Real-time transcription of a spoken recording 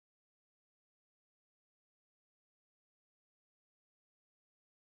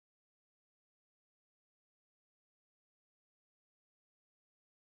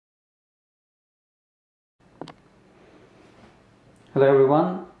Hello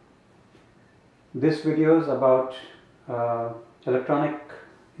everyone, this video is about electronic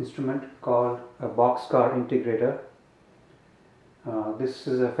instrument called a Boxcar Integrator. This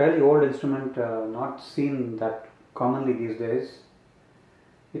is a fairly old instrument, not seen that commonly these days.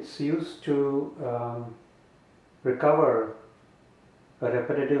 It's used to recover a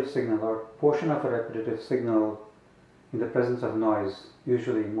repetitive signal or portion of a repetitive signal in the presence of noise,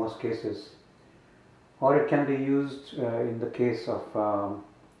 usually in most cases. Or it can be used in the case of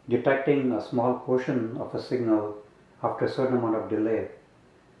detecting a small portion of a signal after a certain amount of delay.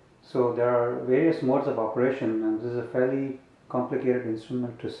 So there are various modes of operation, and this is a fairly complicated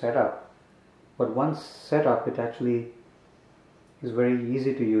instrument to set up. But once set up, it actually is very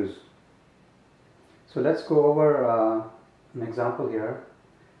easy to use. So let's go over an example here.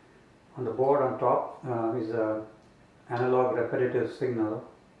 On the board on top is an analog repetitive signal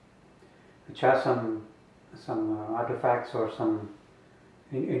which has some artifacts or some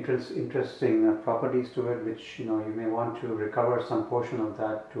interesting properties to it, which you may want to recover some portion of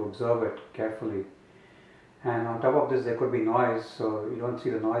that to observe it carefully. And on top of this there could be noise, so you don't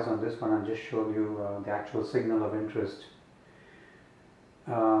see the noise on this one. I'll just show you the actual signal of interest.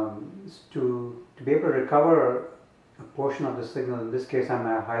 To be able to recover a portion of the signal, in this case I'm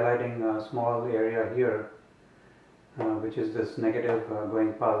highlighting a small area here, which is this negative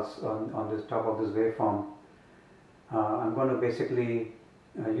going pulse on this top of this waveform. I'm going to basically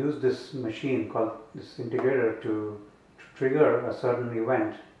use this machine called this integrator to trigger a certain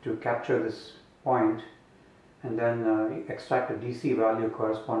event to capture this point and then extract a DC value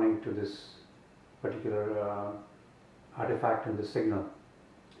corresponding to this particular artifact in the signal.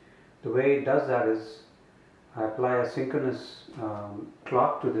 The way it does that is I apply a synchronous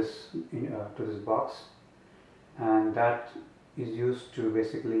clock to this box, and that is used to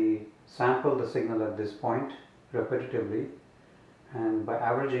basically sample the signal at this point repetitively, and by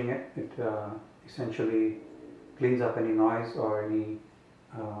averaging it, it essentially cleans up any noise or any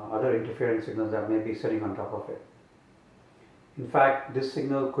other interfering signals that may be sitting on top of it. In fact, this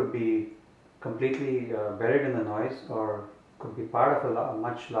signal could be completely buried in the noise, or could be part of a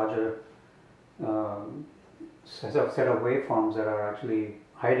much larger set of waveforms that are actually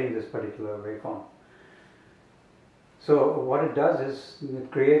hiding this particular waveform. So what it does is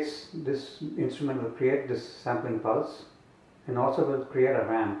this instrument will create this sampling pulse and also will create a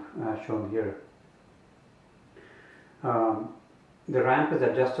ramp shown here. The ramp is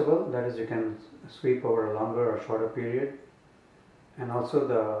adjustable, that is, you can sweep over a longer or shorter period, and also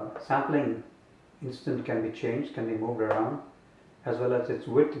the sampling instant can be changed, can be moved around, as well as its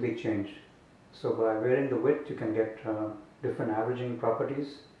width to be changed. So by varying the width you can get different averaging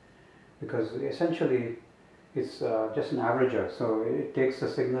properties, because essentially it's just an averager, so it takes the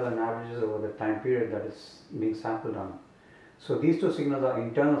signal and averages over the time period that it's being sampled on. So these two signals are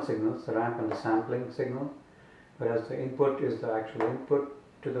internal signals, the ramp and the sampling signal, whereas the input is the actual input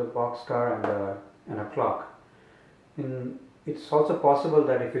to the boxcar and a clock. It's also possible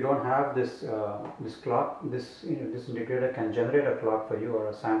that if you don't have this clock, this integrator can generate a clock for you or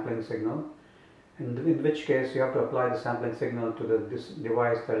a sampling signal, in which case you have to apply the sampling signal to this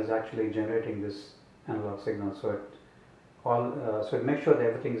device that is actually generating this analog signal, so it makes sure that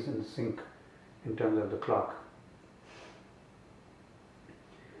everything is in sync in terms of the clock.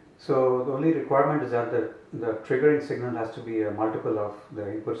 So the only requirement is that the triggering signal has to be a multiple of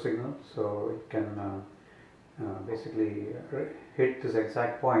the input signal, so it can basically hit this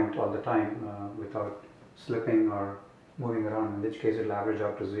exact point all the time without slipping or moving around, in which case it will average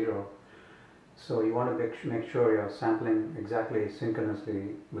out to 0. So you want to make sure you're sampling exactly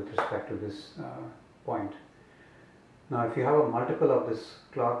synchronously with respect to this point. Now if you have a multiple of this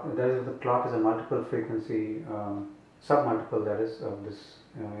clock, that is, if the clock is a multiple frequency, sub-multiple that is, of this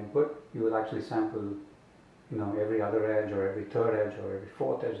input, you will actually sample every other edge or every third edge or every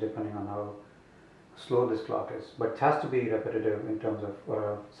fourth edge, depending on how slow this clock is. But it has to be repetitive in terms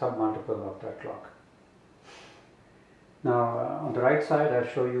of sub-multiple of that clock. Now on the right side I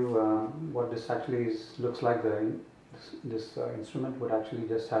show you what this actually looks like. This instrument would actually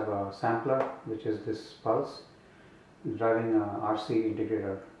just have a sampler, which is this pulse, driving a RC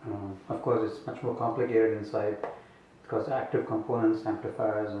integrator. Of course it's much more complicated inside, because active components,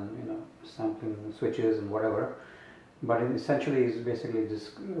 amplifiers, and sampling switches and whatever, but it essentially is basically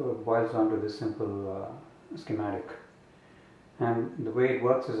just boils down to this simple schematic. And the way it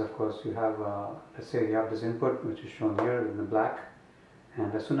works is, of course, you have let's say you have this input which is shown here in the black,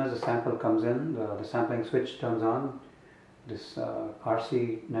 and as soon as the sample comes in, the sampling switch turns on, this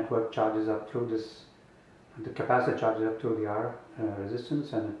RC network charges up through this, the capacitor charges up through the R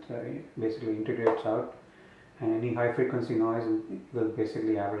resistance, and it basically integrates out, and any high frequency noise will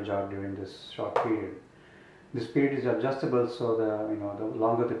basically average out during this short period. This period is adjustable, so the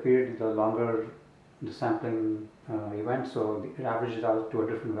longer the period, the longer the sampling event, so it averages out to a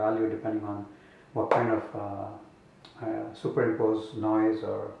different value depending on what kind of superimposed noise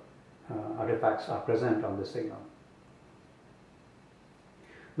or artifacts are present on the signal.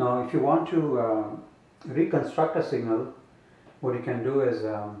 Now, if you want to reconstruct a signal, what you can do is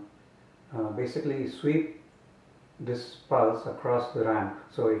basically sweep this pulse across the ramp.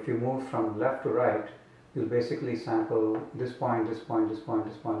 So if you move from left to right, you'll basically sample this point, this point, this point,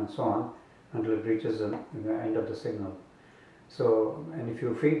 this point, and so on until it reaches the end of the signal. So, and if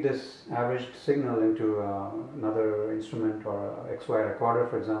you feed this averaged signal into another instrument or a XY recorder,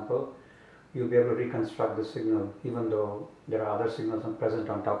 for example, you'll be able to reconstruct the signal even though there are other signals present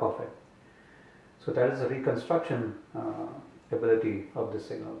on top of it. So that is the reconstruction ability of the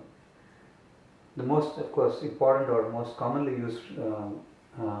signal. The most, of course, important or most commonly used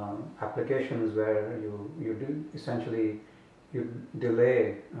application is where you do essentially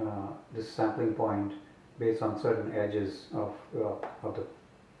delay this sampling point based on certain edges of the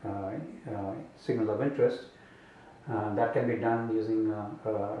signal of interest. That can be done using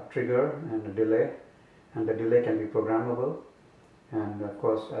a trigger and a delay, and the delay can be programmable. And of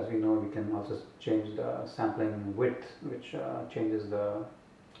course, as we know, we can also change the sampling width, which changes the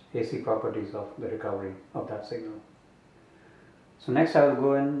AC properties of the recovery of that signal. So next I will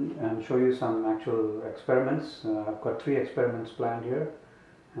go in and show you some actual experiments. I've got 3 experiments planned here,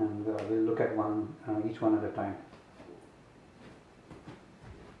 and we'll look at each one at a time.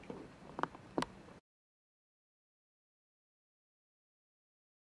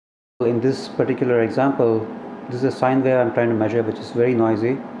 In this particular example, this is a sine wave I'm trying to measure, which is very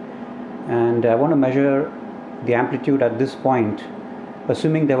noisy, and I want to measure the amplitude at this point,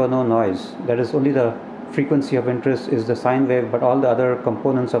 assuming there were no noise. That is, only the frequency of interest is the sine wave, but all the other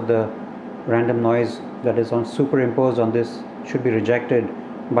components of the random noise that is superimposed on this should be rejected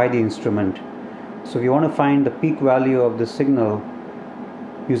by the instrument. So we want to find the peak value of the signal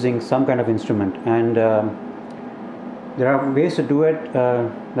using some kind of instrument, and there are ways to do it,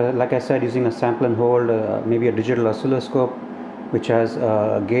 like I said, using a sample and hold, maybe a digital oscilloscope which has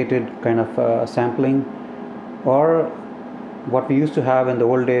a gated kind of sampling, or what we used to have in the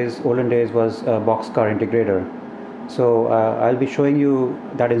olden days was a Boxcar Integrator. So I'll be showing you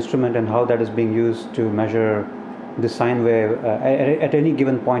that instrument and how that is being used to measure the sine wave at any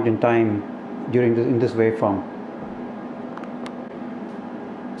given point in time in this waveform.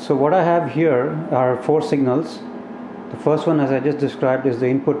 So what I have here are 4 signals. The first one, as I just described, is the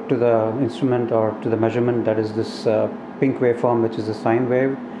input to the instrument or to the measurement. That is this pink waveform, which is a sine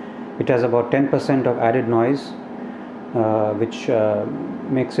wave. It has about 10% of added noise, which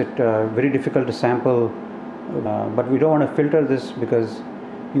makes it very difficult to sample, but we don't want to filter this because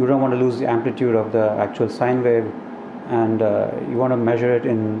you don't want to lose the amplitude of the actual sine wave, and you want to measure it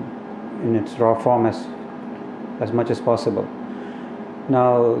in its raw form as much as possible.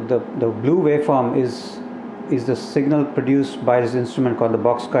 Now the blue waveform is the signal produced by this instrument called the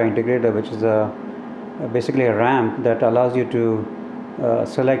Boxcar Integrator, which is basically a ramp that allows you to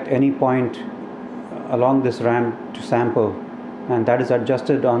select any point along this ramp to sample, and that is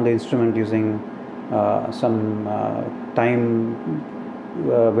adjusted on the instrument using some time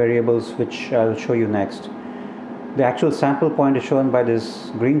variables, which I'll show you next. The actual sample point is shown by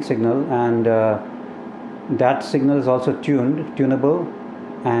this green signal, and that signal is also tunable,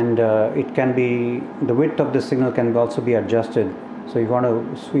 and the width of the signal can also be adjusted. So if you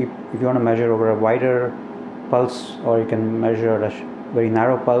want to measure over a wider pulse, or you can measure a very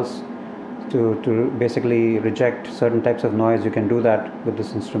narrow pulse to basically reject certain types of noise, you can do that with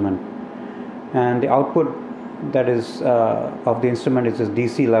this instrument. And the output that is of the instrument is this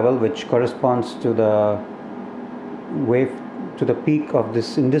DC level, which corresponds to the wave, to the peak of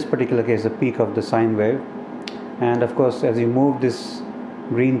this, in this particular case, the peak of the sine wave. And of course, as you move this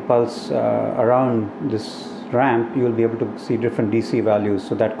green pulse around this ramp, you will be able to see different DC values.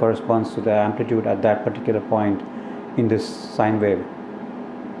 So that corresponds to the amplitude at that particular point in this sine wave.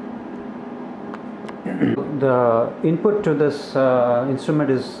 The input to this instrument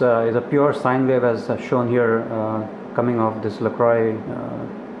is a pure sine wave, as shown here, coming off this LaCroix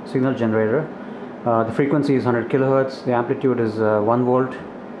signal generator. The frequency is 100 kilohertz. The amplitude is 1 volt,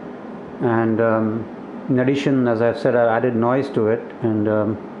 and in addition, as I've said, I've added noise to it, and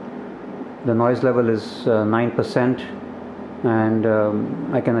the noise level is 9%, and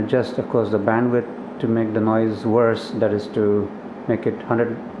I can adjust, of course, the bandwidth to make the noise worse, that is to make it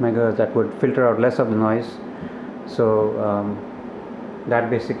 100 megahertz. That would filter out less of the noise. So that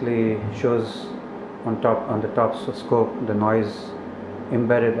basically shows on the top scope, the noise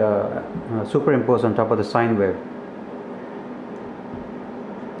embedded, superimposed on top of the sine wave.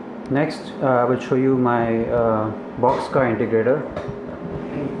 Next, I will show you my Boxcar Integrator,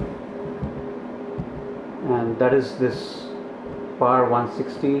 and that is this PAR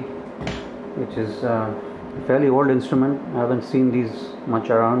 160, which is a fairly old instrument. I haven't seen these much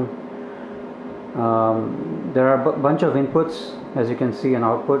around. There are a bunch of inputs, as you can see, and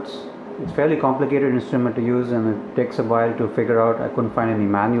outputs. It's a fairly complicated instrument to use, and it takes a while to figure out. I couldn't find any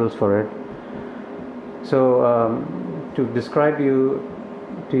manuals for it. So to describe to you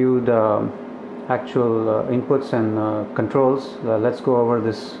the actual inputs and controls, let's go over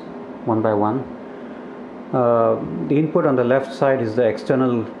this one by one. The input on the left side is the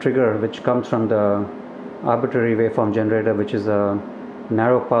external trigger, which comes from the arbitrary waveform generator, which is a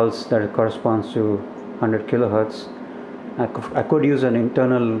narrow pulse that corresponds to 100 kilohertz. I could use an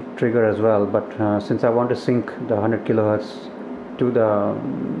internal trigger as well, but since I want to sync the 100 kilohertz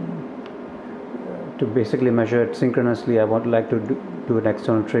to basically measure it synchronously, I would like to do an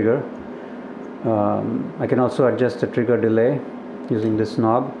external trigger. I can also adjust the trigger delay using this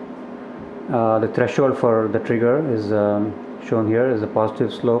knob. The threshold for the trigger is shown here is a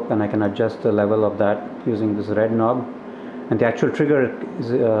positive slope, and I can adjust the level of that using this red knob. And the actual trigger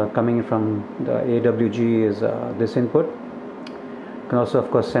is coming from the AWG is this input. You can also, of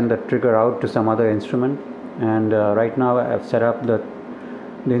course, send the trigger out to some other instrument. And right now I've set up the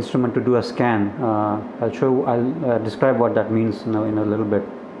instrument to do a scan. I'll describe what that means now in a little bit.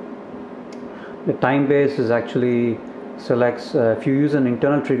 The time base is actually selects. If you use an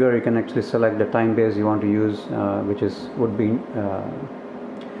internal trigger, you can actually select the time base you want to use, which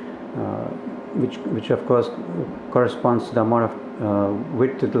of course corresponds to the amount of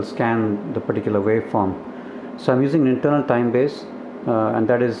width it will scan the particular waveform. So I'm using an internal time base, and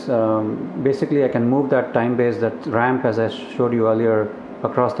that is basically I can move that time base, that ramp as I showed you earlier,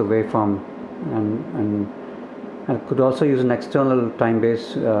 across the waveform, and I could also use an external time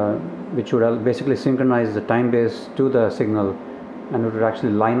base which would basically synchronize the time base to the signal, and it would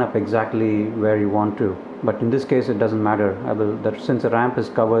actually line up exactly where you want to. But in this case it doesn't matter. Since the ramp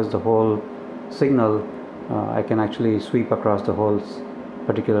covers the whole signal, I can actually sweep across the whole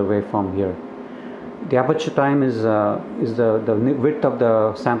particular waveform here. The aperture time is the width of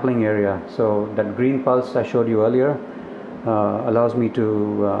the sampling area. So that green pulse I showed you earlier allows me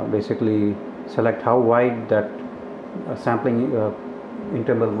to basically select how wide that sampling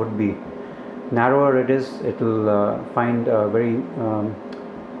interval would be. Narrower it is, it will find a very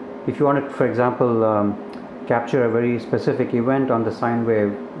if you want to, for example, capture a very specific event on the sine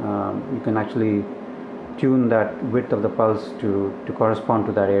wave, you can actually tune that width of the pulse to correspond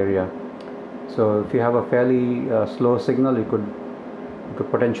to that area. So if you have a fairly slow signal, you could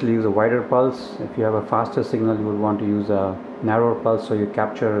potentially use a wider pulse. If you have a faster signal, you would want to use a narrower pulse, so you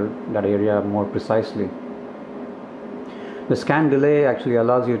capture that area more precisely. The scan delay actually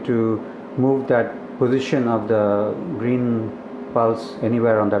allows you to move that position of the green pulse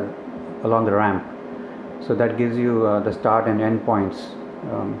anywhere along the ramp. So that gives you the start and end points.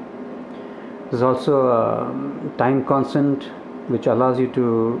 There's also a time constant which allows you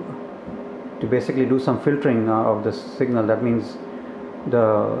to basically do some filtering of the signal. That means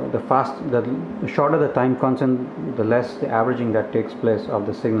the shorter the time constant, the less the averaging that takes place of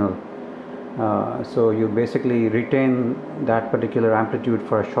the signal. So you basically retain that particular amplitude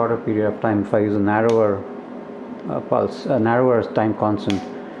for a shorter period of time if I use a narrower pulse, a narrower time constant.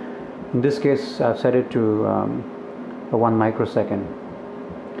 In this case I've set it to 1 microsecond.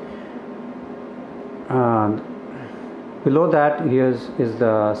 Below that here is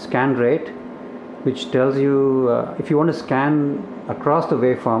the scan rate, which tells you if you want to scan across the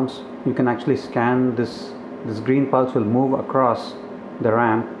waveforms, you can actually scan this green pulse will move across the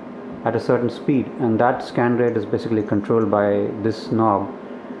ramp at a certain speed, and that scan rate is basically controlled by this knob.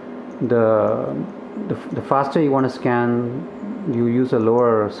 The faster you want to scan, you use a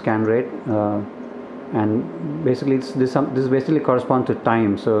lower scan rate, and basically this basically corresponds to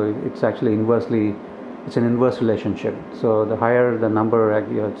time. So it's actually it's an inverse relationship. So the higher the number,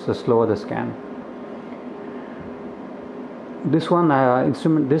 it's the slower the scan. This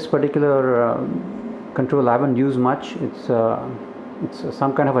this particular control I haven't used much. It's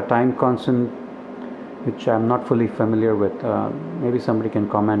some kind of a time constant which I'm not fully familiar with. Maybe somebody can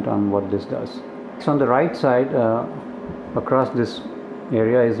comment on what this does. So on the right side, across this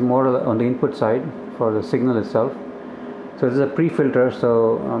area, is more on the input side for the signal itself. So this is a pre-filter.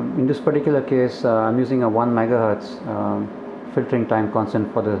 So in this particular case, I'm using a 1 megahertz filtering time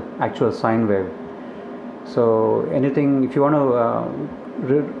constant for the actual sine wave. So if you want to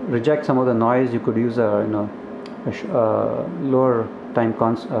reject some of the noise, you could use a lower time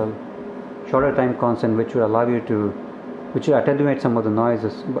shorter time constant, which will allow you to, which will attenuate some of the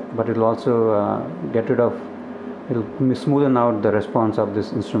noises, but it will also get rid of, it will smoothen out the response of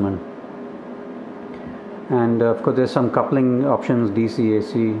this instrument. And of course there's some coupling options, DC,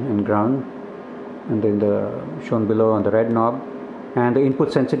 AC and ground, and then shown below on the red knob. And the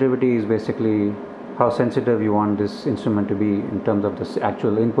input sensitivity is basically how sensitive you want this instrument to be in terms of the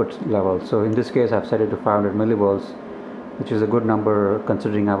actual input level. So in this case I've set it to 500 millivolts, which is a good number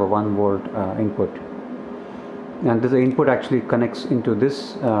considering I have a 1 volt input. And this input actually connects into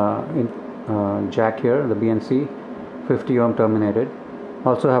this jack here, the BNC, 50 ohm terminated.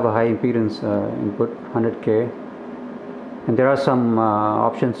 Also have a high impedance input, 100K. And there are some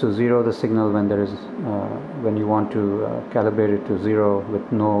options to zero the signal when there is when you want to calibrate it to 0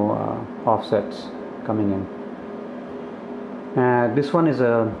 with no offsets coming in. This one is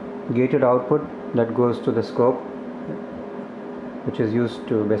a gated output that goes to the scope, which is used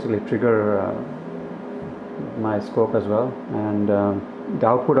to basically trigger my scope as well. And the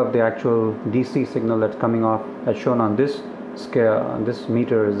output of the actual DC signal that's coming off, as shown on this scale, this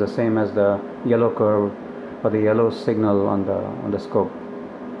meter, is the same as the yellow curve or the yellow signal on the scope.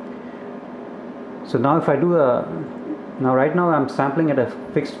 So now if I do right now I'm sampling at a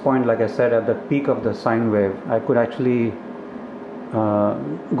fixed point, like I said, at the peak of the sine wave. I could actually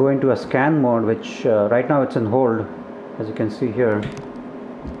go into a scan mode, which right now it's in hold, as you can see here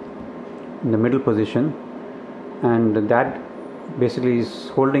in the middle position, and that basically is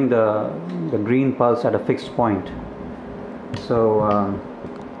holding the green pulse at a fixed point. So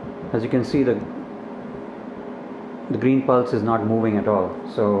as you can see, the green pulse is not moving at all.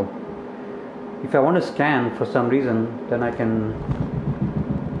 So if I want to scan for some reason, then I can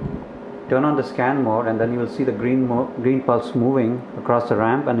turn on the scan mode, and then you will see the green pulse moving across the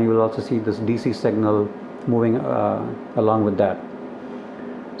ramp, and you will also see this DC signal moving along with that.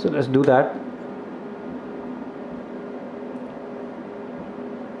 So let's do that.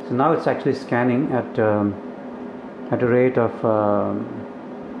 So now it's actually scanning at a rate of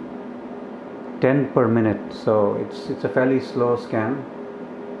 10 per minute. So it's a fairly slow scan,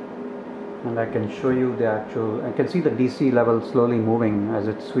 and I can show you the actual, I can see the DC level slowly moving as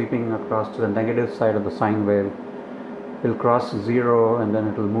it's sweeping across to the negative side of the sine wave. It will cross 0 and then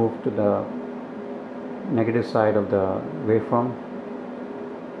it will move to the negative side of the waveform.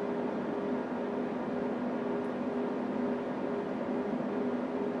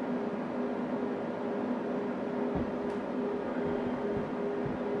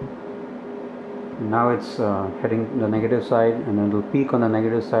 Now it's heading the negative side, and then it will peak on the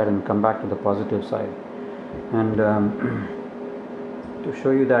negative side and come back to the positive side. And to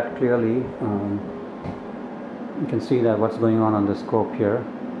show you that clearly, you can see that what's going on the scope here.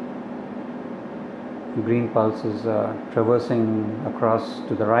 The green pulse is traversing across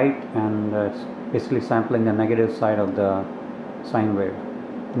to the right, and it's basically sampling the negative side of the sine wave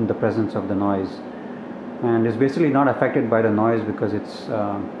in the presence of the noise. And it's basically not affected by the noise because it's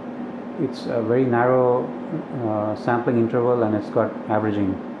a very narrow sampling interval, and it's got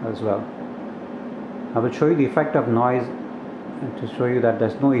averaging as well. I will show you the effect of noise to show you that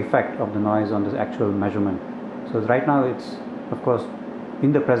there's no effect of the noise on the actual measurement. So right now it's, of course,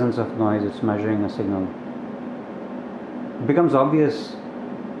 in the presence of noise, it's measuring a signal. It becomes obvious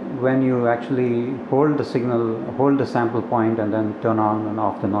when you actually hold the signal, hold the sample point, and then turn on and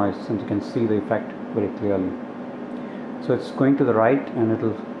off the noise, and you can see the effect very clearly. So it's going to the right, and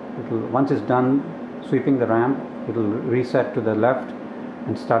it'll once it's done sweeping the ramp, it will reset to the left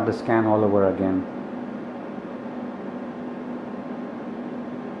and start the scan all over again.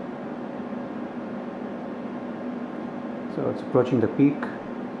 So it's approaching the peak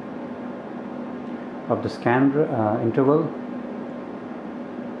of the scan interval,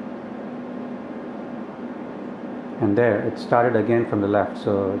 and there it started again from the left,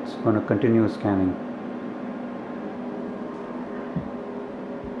 so it's going to continue scanning.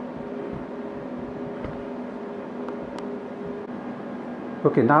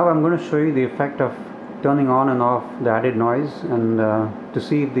 Okay, now I'm going to show you the effect of turning on and off the added noise, and to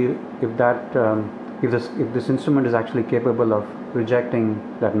see if this instrument is actually capable of rejecting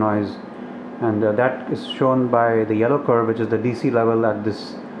that noise. And that is shown by the yellow curve, which is the DC level at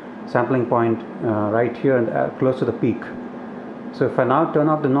this sampling point right here and close to the peak. So if I now turn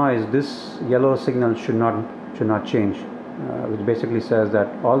off the noise, this yellow signal should not change, which basically says that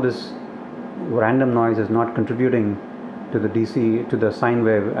all this random noise is not contributing to the DC, to the sine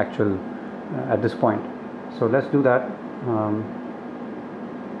wave actual at this point. So let's do that.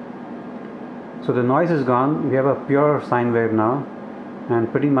 So the noise is gone. We have a pure sine wave now, and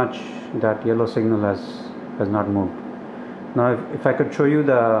pretty much that yellow signal has not moved. Now if I could show you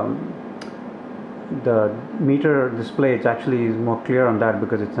the meter display, it actually is more clear on that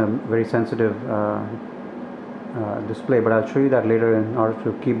because it's a very sensitive display, but I'll show you that later in order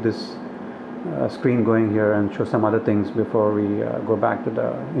to keep this screen going here and show some other things before we go back to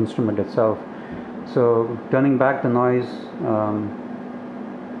the instrument itself. So turning back the noise,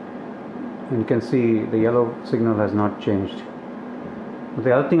 and you can see the yellow signal has not changed.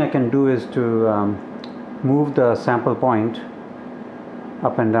 The other thing I can do is to move the sample point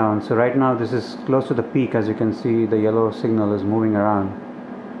up and down. So right now this is close to the peak. As you can see, the yellow signal is moving around,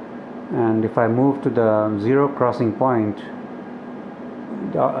 and if I move to the zero crossing point,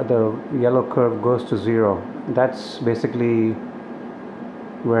 the yellow curve goes to 0. That's basically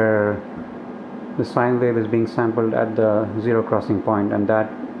where the sine wave is being sampled at the zero crossing point, and that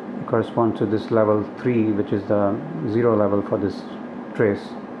corresponds to this level 3, which is the 0 level for this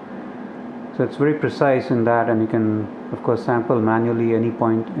trace. So it's very precise in that, and you can of course sample manually any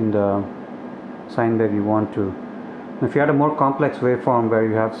point in the sine wave you want to. If you had a more complex waveform where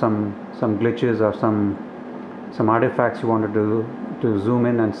you have some glitches or some artifacts you wanted to zoom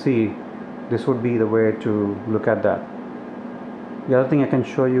in and see, this would be the way to look at that. The other thing I can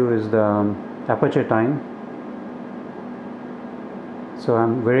show you is the aperture time. So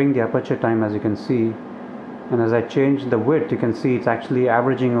I'm varying the aperture time, as you can see, and as I change the width, you can see it's actually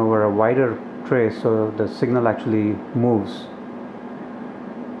averaging over a wider trace, so the signal actually moves.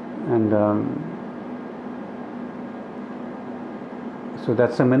 And so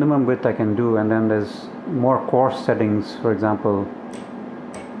that's the minimum width I can do, and then there's more coarse settings, for example.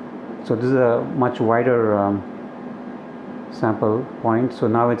 So this is a much wider sample point, so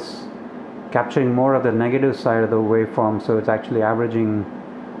now it's capturing more of the negative side of the waveform, so it's actually averaging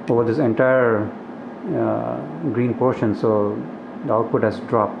over this entire green portion, so the output has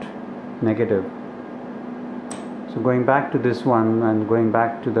dropped negative. So going back to this one and going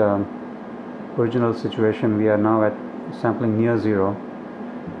back to the original situation, we are now at sampling near 0.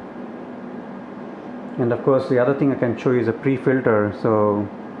 And of course the other thing I can show you is a pre-filter. So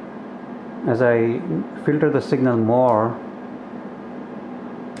as I filter the signal more,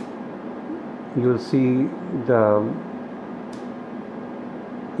 you'll see the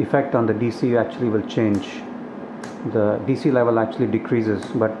effect on the DC actually will change. The DC level actually decreases,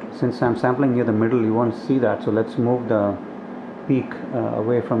 but since I'm sampling near the middle, you won't see that. So let's move the peak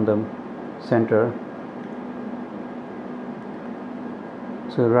away from the center.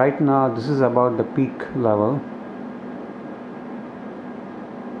 So right now this is about the peak level.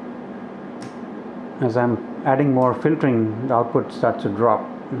 As I'm adding more filtering, the output starts to drop.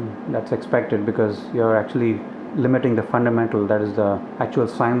 That's expected because you're actually limiting the fundamental, that is the actual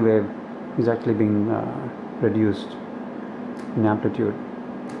sine wave is actually being reduced in amplitude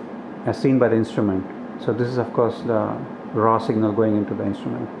as seen by the instrument. So this is of course the raw signal going into the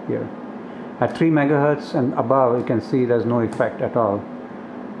instrument here. At 3 megahertz and above, you can see there's no effect at all.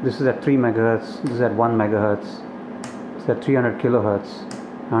 This is at 3 megahertz, this is at 1 megahertz, it's at 300 kilohertz,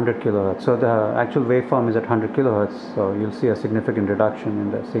 100 kilohertz. So the actual waveform is at 100 kilohertz, so you'll see a significant reduction in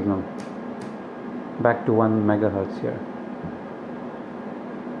the signal back to 1 megahertz here.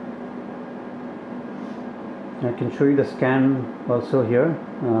 I can show you the scan also here.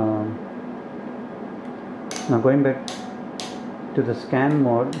 Now going back to the scan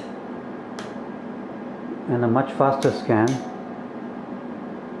mode and a much faster scan.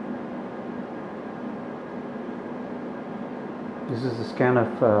 This is the scan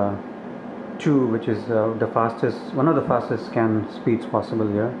of 2, which is the fastest, one of the fastest scan speeds possible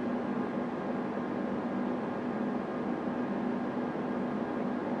here.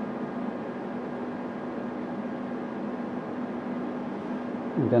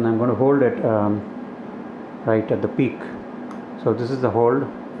 And then I'm going to hold it right at the peak. So this is the hold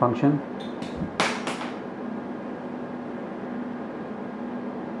function.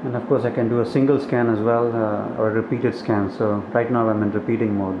 And of course I can do a single scan as well, or a repeated scan. So right now I'm in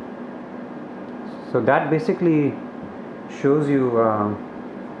repeating mode. So that basically shows you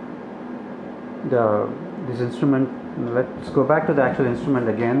this instrument. Let's go back to the actual instrument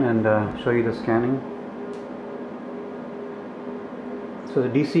again and show you the scanning. So the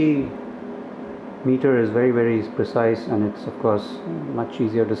DC meter is very, very precise, and it's of course much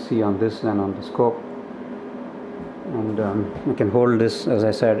easier to see on this than on the scope. And I can hold this, as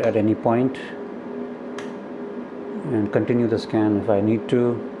I said, at any point and continue the scan if I need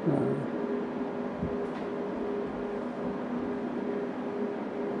to.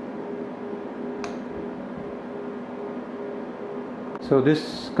 So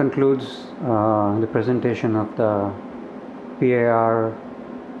this concludes the presentation of the PIR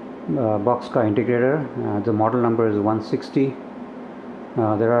Boxcar Integrator. The model number is 160.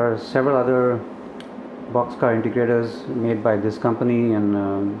 There are several other Boxcar integrators made by this company,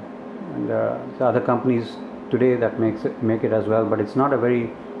 and there are other companies today that make it as well, but it's not a very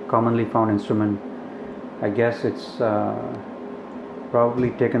commonly found instrument. I guess it's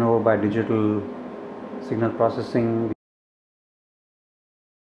probably taken over by digital signal processing.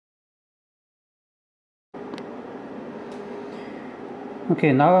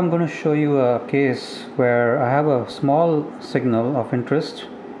 Okay, now I'm going to show you a case where I have a small signal of interest,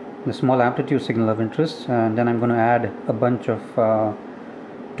 the small amplitude signal of interest, and then I'm going to add a bunch of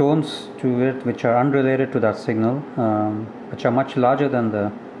tones to it which are unrelated to that signal, which are much larger than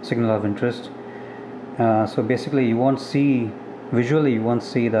the signal of interest. So basically you won't see, visually you won't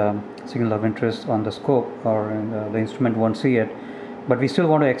see the signal of interest on the scope, or the instrument won't see it, but we still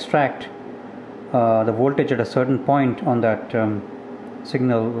want to extract the voltage at a certain point on that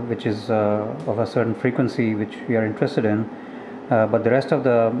signal, which is of a certain frequency which we are interested in, but the rest of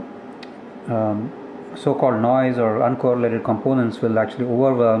the so-called noise or uncorrelated components will actually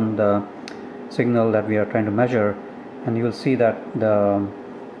overwhelm the signal that we are trying to measure, and you will see that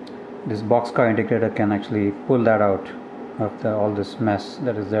this Boxcar integrator can actually pull that out of all this mess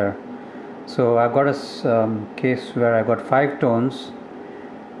that is there. So I've got a case where I've got 5 tones.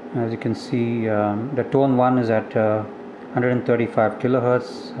 As you can see, the tone 1 is at 135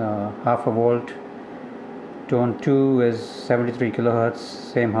 kilohertz, half a volt. Tone 2 is 73 kilohertz,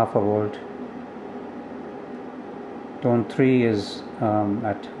 same half a volt. Tone 3 is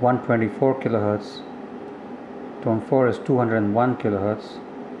at 124 kilohertz. Tone 4 is 201 kilohertz,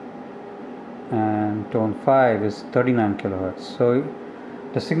 and tone 5 is 39 kilohertz. So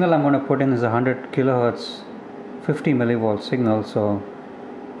the signal I'm going to put in is a 100 kilohertz 50 millivolt signal, so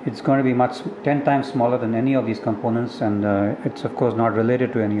it's going to be 10 times smaller than any of these components, and it's of course not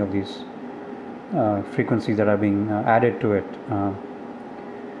related to any of these frequencies that are being added to it.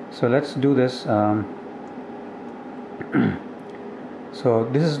 So let's do this. So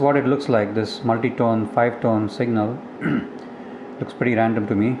this is what it looks like, this multi-tone 5-tone signal. Looks pretty random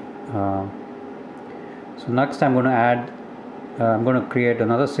to me. So next I'm going to add, I'm going to create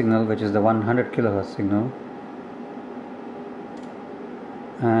another signal which is the 100 kilohertz signal,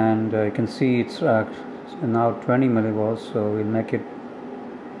 and you can see it's now 20 millivolts, so we'll make it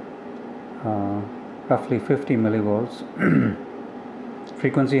roughly 50 millivolts.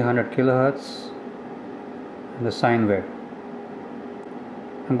 Frequency 100 kilohertz, and the sine wave.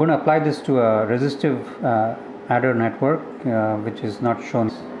 I'm going to apply this to a resistive adder network, which is not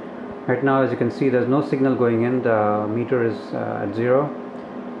shown right now. As you can see, there's no signal going in, the meter is at 0,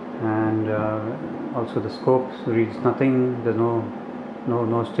 and also the scope reads nothing, there's no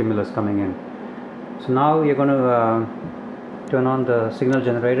stimulus coming in. So now you're going to turn on the signal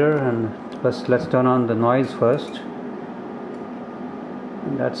generator, and let's turn on the noise first.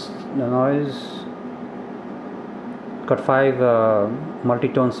 And that's the noise. Got 5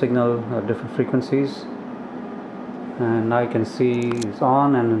 multi-tone signal, different frequencies, and now you can see it's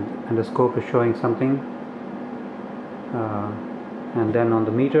on, and the scope is showing something, and then on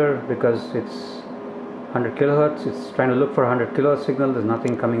the meter, because it's 100 kilohertz, it's trying to look for 100 kilohertz signal. There's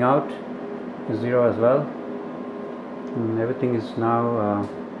nothing coming out, it's 0 as well, and everything is now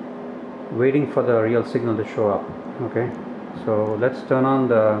waiting for the real signal to show up. Okay, so let's turn on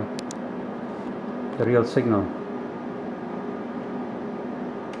the real signal.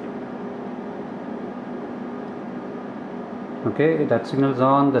 Okay, that signal is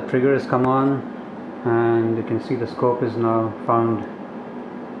on, the trigger has come on, and you can see the scope is now found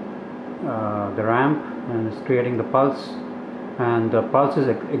the ramp, and it's creating the pulse, and the pulse is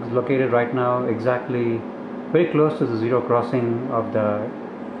located right now exactly very close to the 0 crossing of the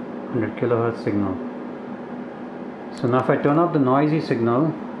 100 kilohertz signal. So now if I turn off the noisy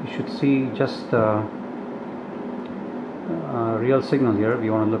signal, you should see just the real signal here we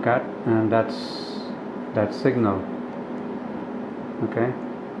want to look at, and that's that signal. Okay,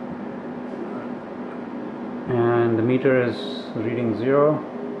 and the meter is reading 0.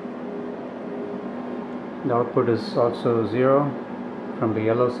 The output is also 0 from the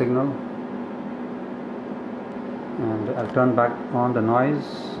yellow signal, and I'll turn back on the noise.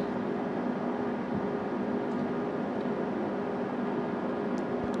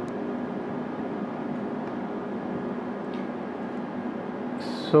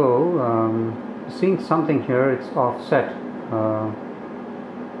 So seeing something here, it's offset.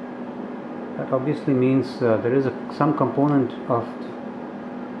 That obviously means there is some component of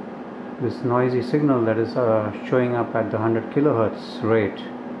this noisy signal that is showing up at the 100 kilohertz rate.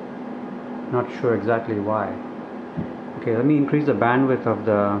 Not sure exactly why. Okay, let me increase the bandwidth of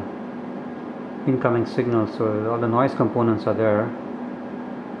the incoming signal so all the noise components are there.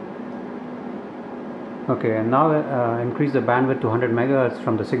 Okay, and now increase the bandwidth to 100 megahertz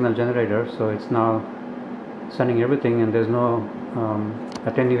from the signal generator, so it's now sending everything and there's no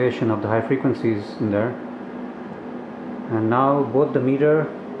attenuation of the high frequencies in there. And now both the meter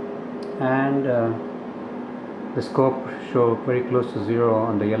and the scope show very close to zero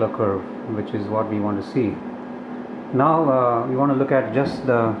on the yellow curve, which is what we want to see. Now we want to look at just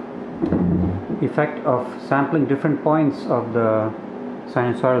the effect of sampling different points of the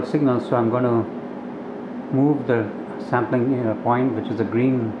sinusoidal signal. So I'm going to move the sampling point, which is the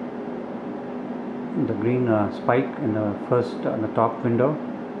green spike in the first on the top window.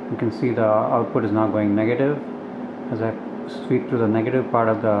 You can see the output is now going negative. As I sweep to the negative part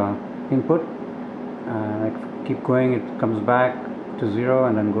of the input, I keep going, it comes back to zero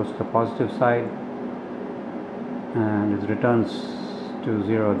and then goes to the positive side, and it returns to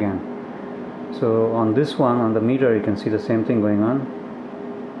zero again. So on this one, on the meter, you can see the same thing going on.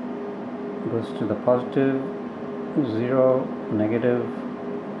 It goes to the positive, zero, negative,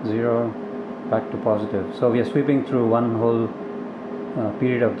 zero, back to positive. So we are sweeping through one whole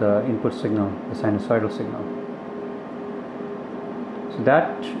period of the input signal, the sinusoidal signal. So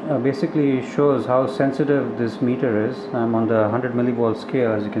that basically shows how sensitive this meter is. I'm on the 100 millivolt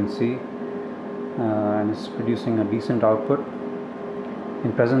scale, as you can see, and it's producing a decent output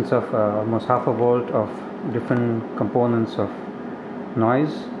in presence of almost half a volt of different components of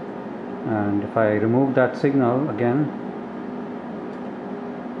noise. And if I remove that signal again,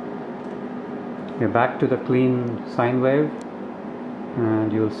 we're back to the clean sine wave,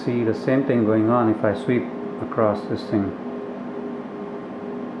 and you'll see the same thing going on if I sweep across this thing.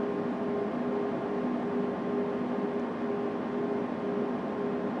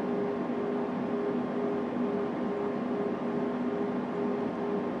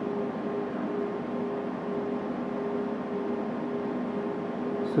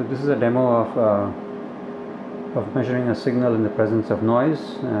 So this is a demo of measuring a signal in the presence of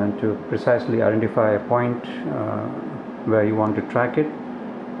noise, and to precisely identify a point where you want to track it.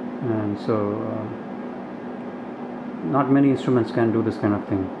 And so not many instruments can do this kind of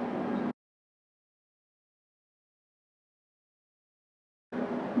thing.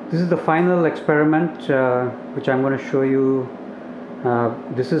 This is the final experiment which I'm going to show you.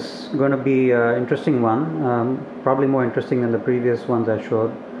 This is going to be an interesting one, probably more interesting than the previous ones I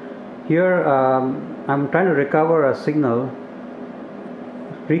showed. Here I'm trying to recover a signal,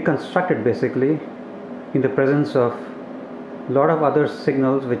 reconstructed basically, in the presence of a lot of other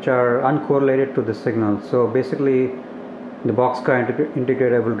signals which are uncorrelated to the signal. So basically the Boxcar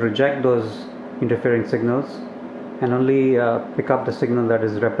integrator will reject those interfering signals and only pick up the signal that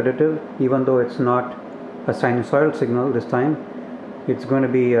is repetitive, even though it's not a sinusoidal signal this time. It's going to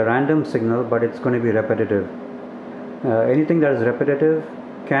be a random signal, but it's going to be repetitive. Anything that is repetitive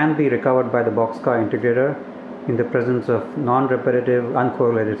can be recovered by the Boxcar integrator in the presence of non-repetitive,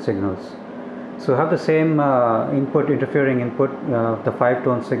 uncorrelated signals. So have the same interfering input, the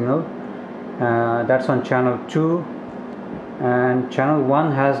 5-tone signal. That's on channel 2, and channel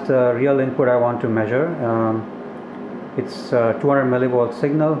 1 has the real input I want to measure. It's a 200 millivolt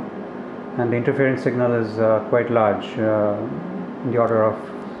signal, and the interfering signal is quite large, in the order of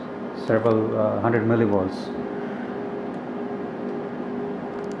several 100 millivolts.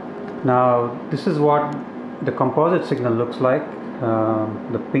 Now this is what the composite signal looks like,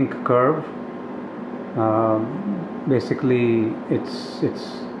 the pink curve. Basically it's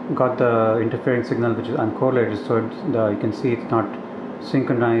got the interfering signal which is uncorrelated, so you can see it's not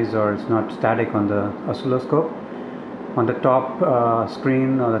synchronized or it's not static on the oscilloscope. On the top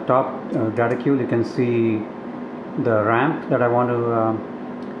screen, or the top radicule, you can see the ramp that I want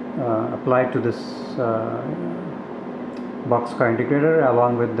to apply to this Boxcar integrator,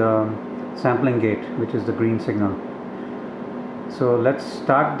 along with the sampling gate, which is the green signal. So let's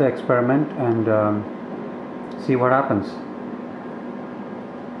start the experiment and see what happens.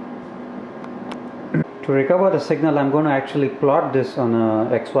 To recover the signal, I'm going to actually plot this on a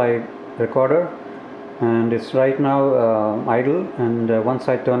XY recorder, and it's right now idle, and once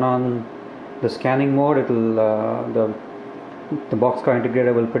I turn on the scanning mode, it will the Boxcar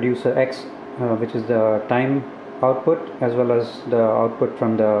integrator will produce a X, which is the time output, as well as the output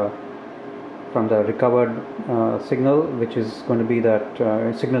from the recovered signal, which is going to be that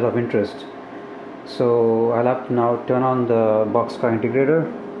signal of interest. So I'll have to now turn on the Boxcar integrator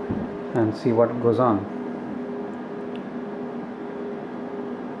and see what goes on.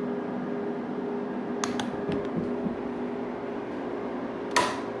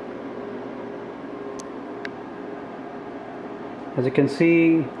 As you can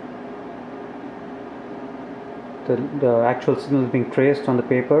see, the actual signal is being traced on the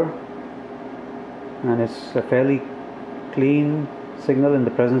paper, and it's a fairly clean signal in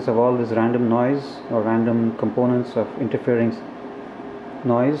the presence of all this random noise or random components of interfering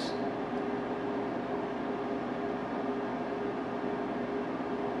noise.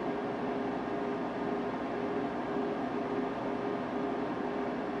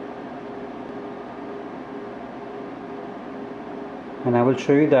 And I will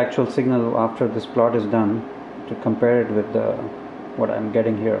show you the actual signal after this plot is done to compare it with what I'm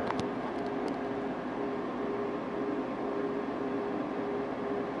getting here.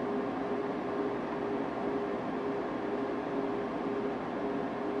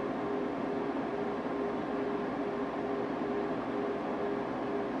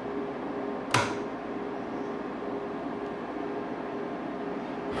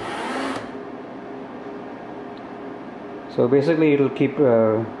 So basically it will keep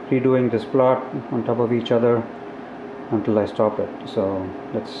redoing this plot on top of each other until I stop it. So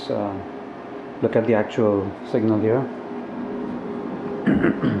let's look at the actual signal here.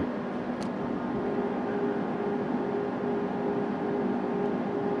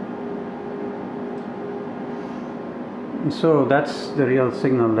 So that's the real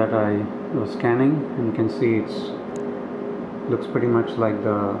signal that I was scanning, and you can see it looks pretty much like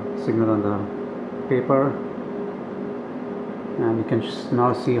the signal on the paper. And you can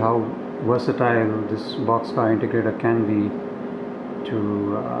now see how versatile this Boxcar Integrator can be to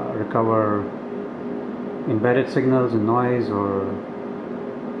recover embedded signals and noise, or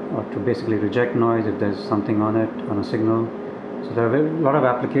to basically reject noise if there's something on it, on a signal. So there are a lot of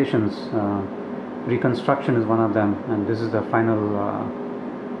applications. Reconstruction is one of them, and this is the final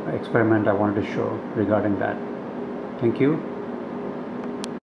experiment I wanted to show regarding that. Thank you.